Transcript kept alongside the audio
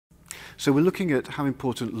So we're looking at how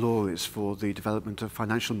important law is for the development of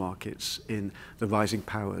financial markets in the rising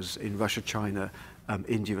powers in Russia, China,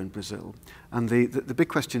 India and Brazil. And the big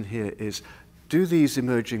question here is, do these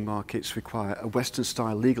emerging markets require a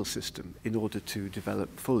Western-style legal system in order to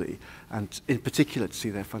develop fully, and in particular to see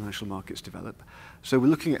their financial markets develop? So we're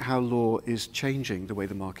looking at how law is changing the way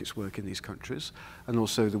the markets work in these countries, and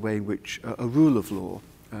also the way in which a rule of law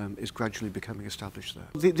is gradually becoming established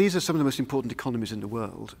there. These are some of the most important economies in the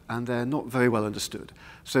world, and they're not very well understood.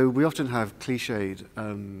 So we often have cliched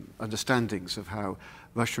understandings of how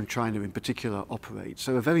Russia and China in particular operate.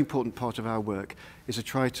 So a very important part of our work is to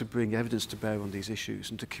try to bring evidence to bear on these issues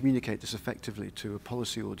and to communicate this effectively to a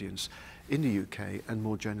policy audience in the UK and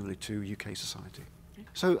more generally to UK society.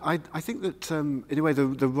 So I think that in a way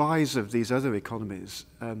the rise of these other economies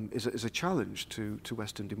is a challenge to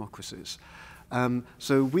Western democracies.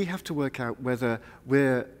 So we have to work out whether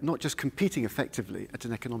we're not just competing effectively at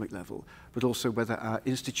an economic level, but also whether our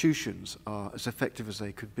institutions are as effective as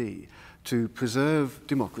they could be to preserve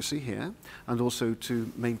democracy here and also to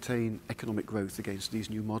maintain economic growth against these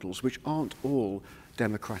new models, which aren't all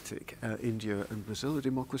democratic. India and Brazil are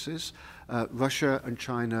democracies. Russia and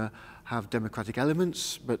China have democratic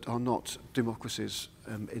elements, but are not democracies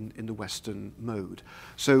in the Western mode.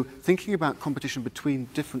 So thinking about competition between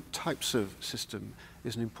different types of system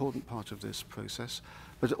is an important part of this process.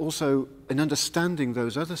 But also in understanding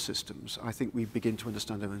those other systems, I think we begin to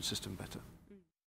understand our own system better.